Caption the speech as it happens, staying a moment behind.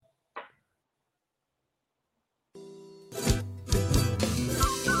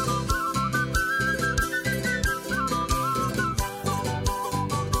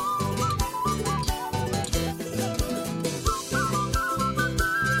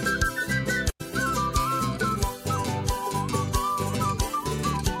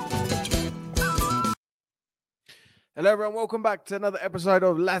Hello, everyone. Welcome back to another episode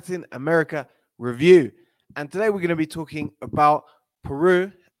of Latin America Review. And today we're going to be talking about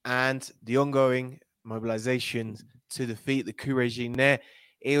Peru and the ongoing mobilizations to defeat the coup regime there.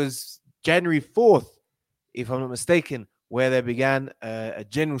 It was January 4th, if I'm not mistaken, where they began a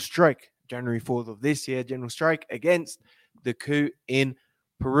general strike, January 4th of this year, general strike against the coup in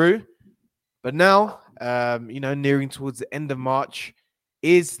Peru. But now, nearing towards the end of March,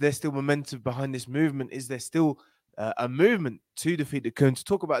 is there still momentum behind this movement? Is there still a movement to defeat the coup? And to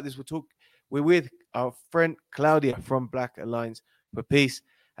talk about this, we're with our friend Claudia from Black Alliance for Peace.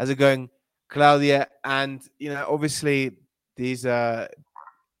 How's it going, Claudia? And obviously, these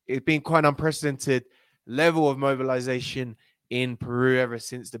it's been quite an unprecedented level of mobilization in Peru ever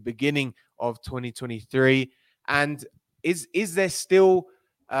since the beginning of 2023. And is there still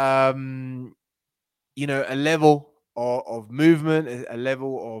a level of movement, a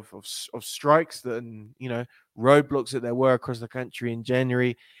level of strikes that roadblocks that there were across the country in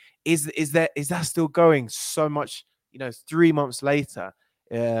January? Is that still going so much? 3 months later,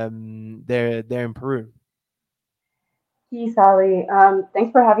 they're in Peru. Hey, Sally.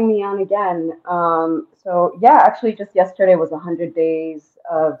 Thanks for having me on again. So yeah, actually, just yesterday was 100 days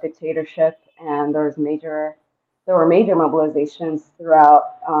of dictatorship, and there were major mobilizations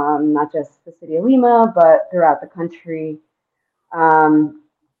throughout, not just the city of Lima, but throughout the country. Um,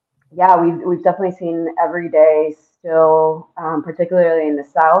 yeah, we've definitely seen every day still, particularly in the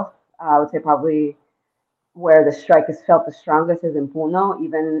south. I would say probably where the strike is felt the strongest is in Puno,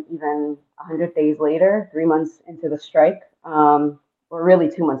 even 100 days later, 3 months into the strike, or really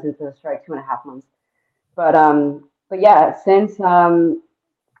 2 months into the strike, 2.5 months. But yeah, since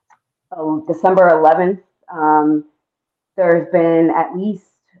December 11th, there's been at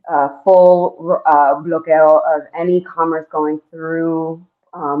least full bloqueo of any commerce going through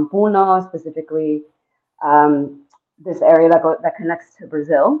Puno, specifically um, this area that connects to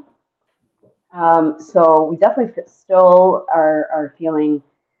Brazil. So we definitely still are feeling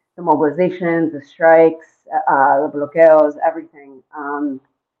the mobilizations, the strikes, the bloqueos, everything.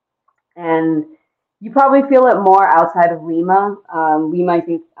 And you probably feel it more outside of Lima. Lima, I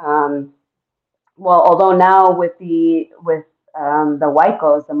think, well, although now with the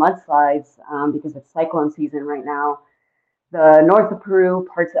huaicos, the mudslides, because it's cyclone season right now, the north of Peru,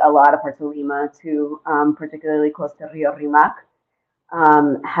 a lot of parts of Lima, too, particularly close to Rio Rimac,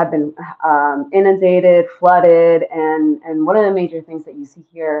 have been inundated, flooded, and one of the major things that you see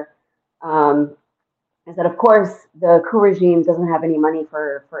here is that, of course, the coup regime doesn't have any money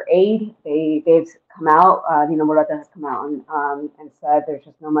for aid. They've come out, Morata has come out and said there's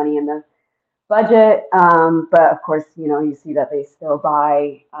just no money in the budget. But of course, you see that they still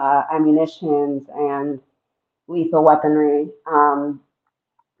buy ammunitions and lethal weaponry.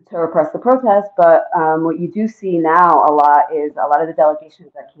 To repress the protests. But what you do see now a lot is a lot of the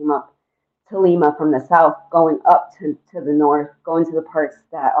delegations that came up to Lima from the south going up to the north, going to the parts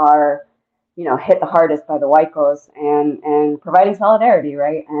that are, hit the hardest by the Huaycos and providing solidarity,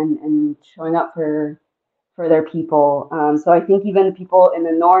 right? And showing up for their people. So I think even the people in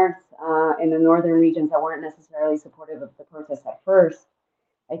the north, in the northern regions that weren't necessarily supportive of the protests at first,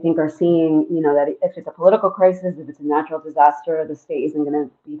 I think are seeing, that if it's a political crisis, if it's a natural disaster, the state isn't going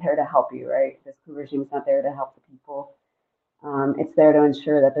to be there to help you, right? This coup regime is not there to help the people. It's there to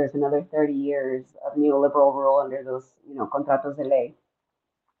ensure that there's another 30 years of neoliberal rule under those, contratos de ley.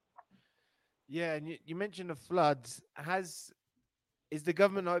 Yeah, and you mentioned the floods. Has Is the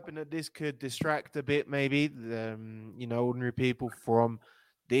government hoping that this could distract a bit, maybe ordinary people from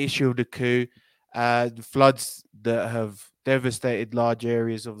the issue of the coup, the floods that have devastated large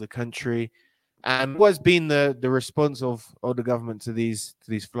areas of the country, and what's been the response of the government to these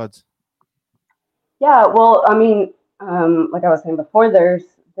floods? Yeah, well, I mean, like I was saying before,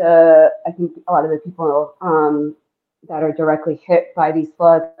 I think a lot of the people that are directly hit by these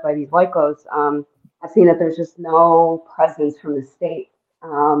floods, by these huaicos, have seen that there's just no presence from the state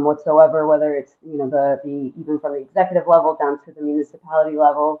whatsoever, whether it's, the even from the executive level down to the municipality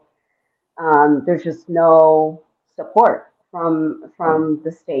level. There's just no support from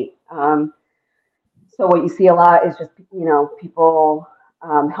the state. So what you see a lot is just, people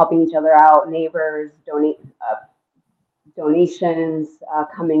helping each other out, neighbors donations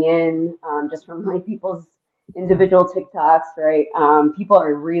coming in just from like people's individual TikToks, right? People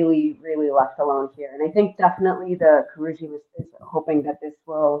are really, really left alone here, and I think definitely the coup regime is hoping that this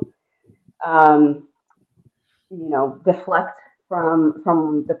will, um, deflect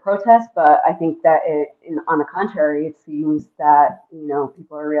from the protest. But I think that on the contrary, it seems that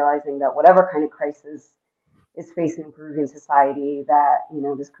people are realizing that whatever kind of crisis is facing Peruvian society, that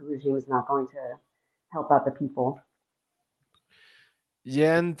this coup regime is not going to help out the people.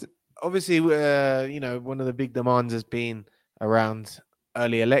 Yeah, and obviously, one of the big demands has been around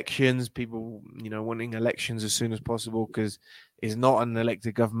early elections. People, wanting elections as soon as possible because it's not an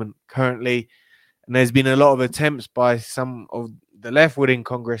elected government currently, and there's been a lot of attempts by some of the left within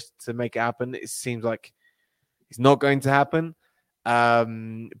Congress to make it happen. It seems like it's not going to happen.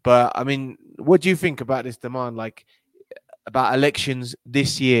 But I mean, what do you think about this demand? Like about elections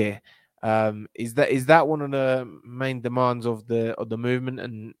this year. Is that one of the main demands of the movement,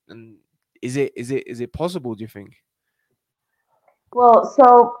 and is it possible? Do you think? Well,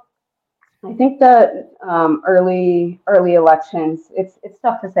 so I think that early elections, it's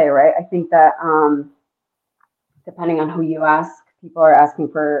tough to say, right? I think that depending on who you ask, people are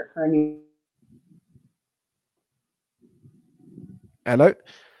asking for a new Hello,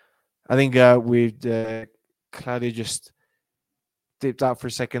 I think with Claudia just dipped out for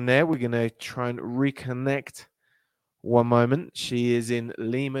a second there. We're gonna try and reconnect. One moment, she is in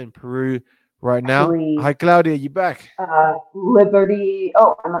Lima in Peru right now. actually Hi, Claudia, you back? liberty.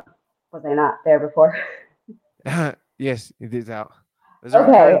 Oh, was I not there before? Yes, it is out. That's all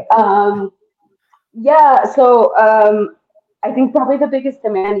right. Carry Okay. on. Yeah. So I think probably the biggest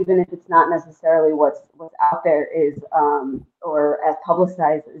demand, even if it's not necessarily what's out there, is or as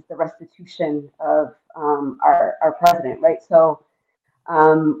publicized, is the restitution of our president, right? So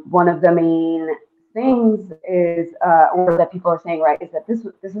one of the main things is, or that people are saying, right, is that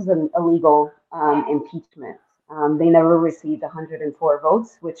this was an illegal impeachment. They never received 104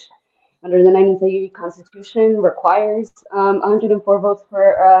 votes, which under the 1980 Constitution requires 104 votes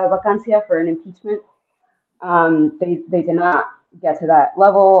for vacancia for an impeachment. They did not get to that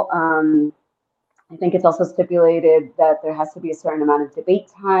level. I think it's also stipulated that there has to be a certain amount of debate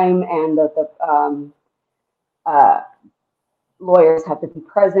time and that the uh, lawyers have to be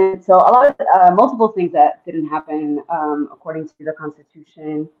present. So a lot of multiple things that didn't happen according to the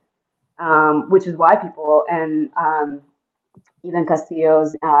Constitution, which is why people and even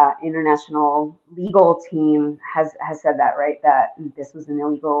Castillo's international legal team has said that, right, that this was an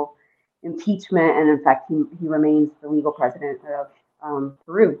illegal impeachment, and in fact, he remains the legal president of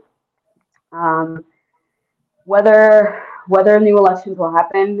Peru. Um, whether new elections will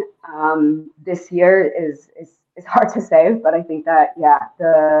happen this year is hard to say, but I think that yeah,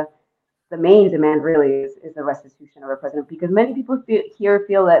 the main demand really is the restitution of our president because many people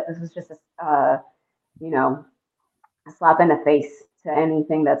feel that this is just you know a slap in the face to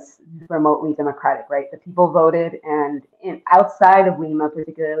anything that's remotely democratic, right? The people voted, and outside of Lima,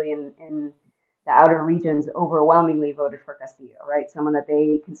 particularly in the outer regions, overwhelmingly voted for Castillo, right? Someone that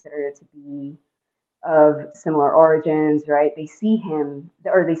they consider to be of similar origins, right? They see him,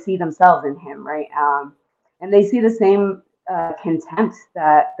 or they see themselves in him, right? And they see the same contempt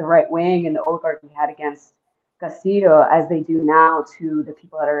that the right wing and the oligarchy had against Castillo as they do now to the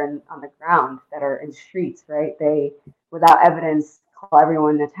people that are on the ground, that are in streets, right? They, without evidence, call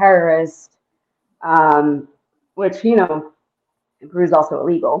everyone a terrorist, um, which in Peru is also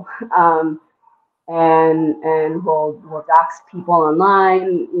illegal. And will dox people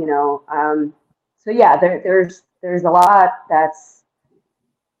online, so yeah, there's a lot that's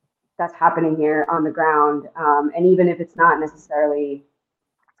happening here on the ground, and even if it's not necessarily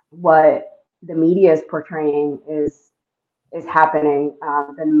what the media is portraying is happening,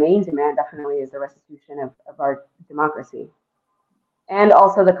 the main demand definitely is the restitution of our democracy and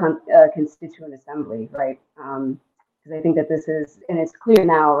also the constituent assembly, right? Because I think that this is, and it's clear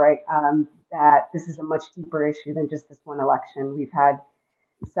now, right, that this is a much deeper issue than just this one election. We've had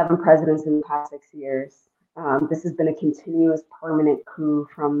 7 presidents in the past 6 years. This has been a continuous permanent coup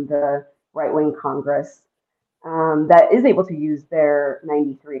from the right wing Congress that is able to use their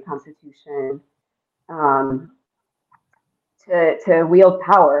 93 Constitution um, to wield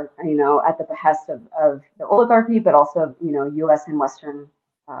power, at the behest of the oligarchy, but also, U.S. and Western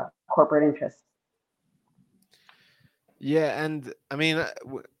corporate interests. Yeah, and I mean,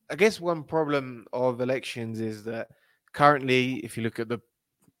 I guess one problem of elections is that currently, if you look at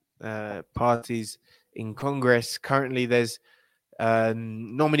the parties in Congress, currently there's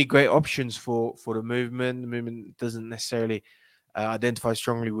not many great options for the movement. The movement doesn't necessarily identify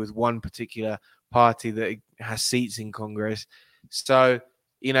strongly with one particular party that has seats in Congress. So,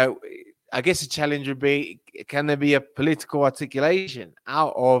 you know, I guess the challenge would be: can there be a political articulation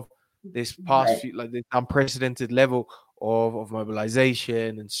out of this past Right. few, like this unprecedented level of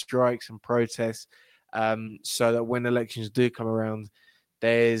mobilization and strikes and protests, so that when elections do come around,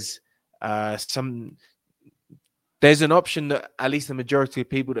 there's some there's an option that at least the majority of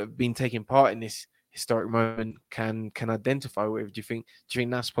people that have been taking part in this historic moment can identify with. Do you think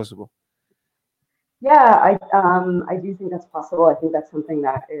that's possible? I do think that's possible. I think that's something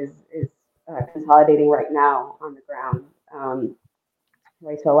that is consolidating right now on the ground.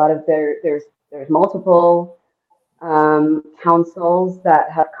 Right, so a lot of there's multiple councils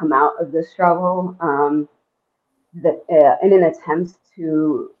that have come out of this struggle that in an attempt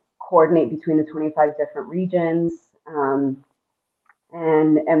to coordinate between the 25 different regions and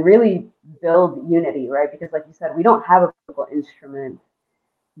really build unity, right? Because like you said, we don't have a political instrument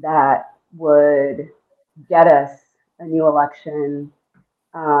that would get us a new election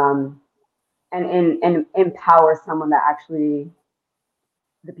um, and empower someone that actually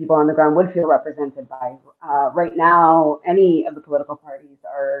the people on the ground would feel represented by. Right now, any of the political parties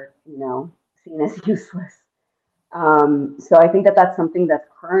are, seen as useless. So I think that that's something that's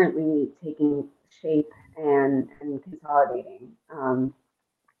currently taking shape and consolidating.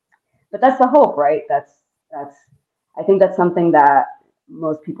 But that's the hope, right? That's I think that's something that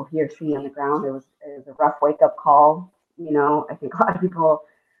most people here see on the ground. It was a rough wake up call. I think a lot of people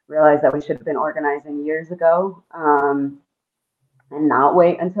realize that we should have been organizing years ago and not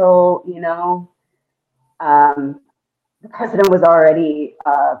wait until um, the president was already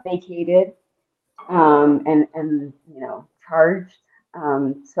vacated and charged.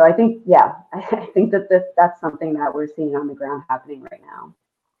 So I think I think that that's something that we're seeing on the ground happening right now.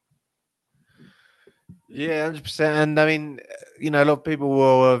 Yeah, 100%. And I mean, a lot of people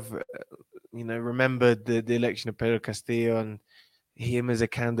will have, remembered the election of Pedro Castillo and him as a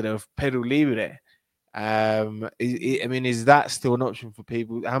candidate of Peru Libre. I mean, is that still an option for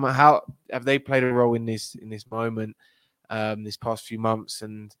people? How have they played a role in this moment, this past few months?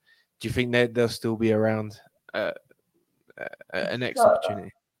 And do you think that they'll still be around uh, a next So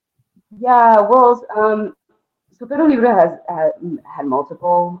opportunity? yeah, well, so Peru Libre has had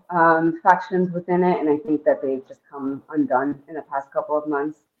multiple factions within it, and I think that they've just come undone in the past couple of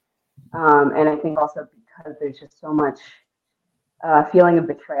months. And I think also because there's just so much feeling of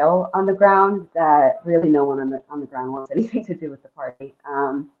betrayal on the ground that really no one on the ground wants anything to do with the party.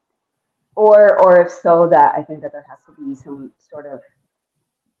 Or if so, that I think that there has to be some sort of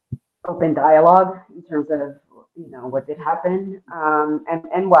open dialogue in terms of what did happen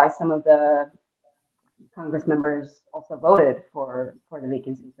and why some of the Congress members also voted for the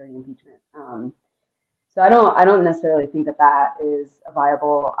vacancy for the impeachment. So I don't necessarily think that that is a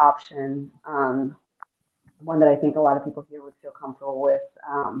viable option. One that I think a lot of people here would feel comfortable with.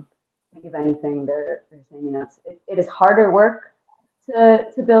 I think if anything, they're saying it is harder work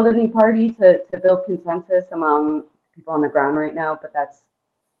to build a new party to build consensus among people on the ground right now, but that's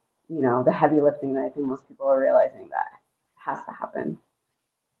the heavy lifting that I think most people are realizing that has to happen.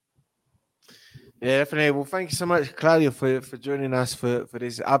 Yeah, definitely. Well, thank you so much, Claudia, for joining us for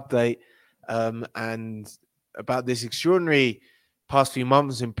this update and about this extraordinary past few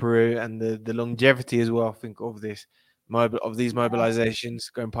months in Peru and the longevity as well. I think of these Yeah.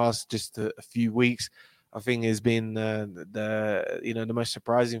 mobilizations going past just a few weeks. I think has been the most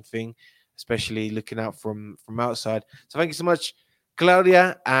surprising thing, especially looking out from outside. So thank you so much,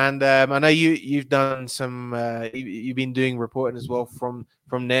 Claudia, and I know you've done some you've been doing reporting as well from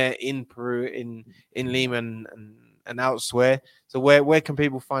there in Peru in Lima and elsewhere. So where can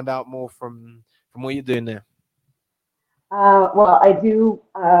people find out more from what you're doing there? Well, I do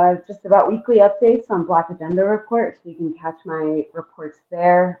just about weekly updates on Black Agenda Report, so you can catch my reports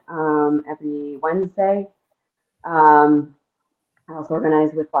there every Wednesday. Um, I also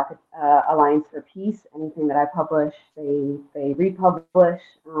organize with Black Alliance for Peace. Anything that I publish, they republish.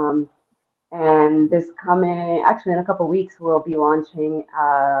 And this coming, actually, in a couple of weeks, we'll be launching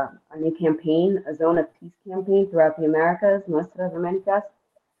a new campaign, a Zone of Peace campaign throughout the Americas, Nuestras Americas.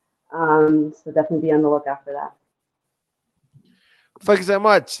 So definitely be on the lookout for that. Thank you so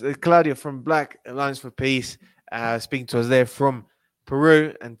much, Claudia from Black Alliance for Peace, speaking to us there from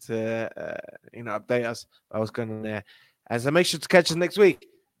Peru and to update us about what's going on there. And so make sure to catch us next week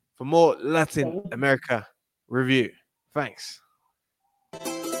for more Latin Thank you. America review. Thanks.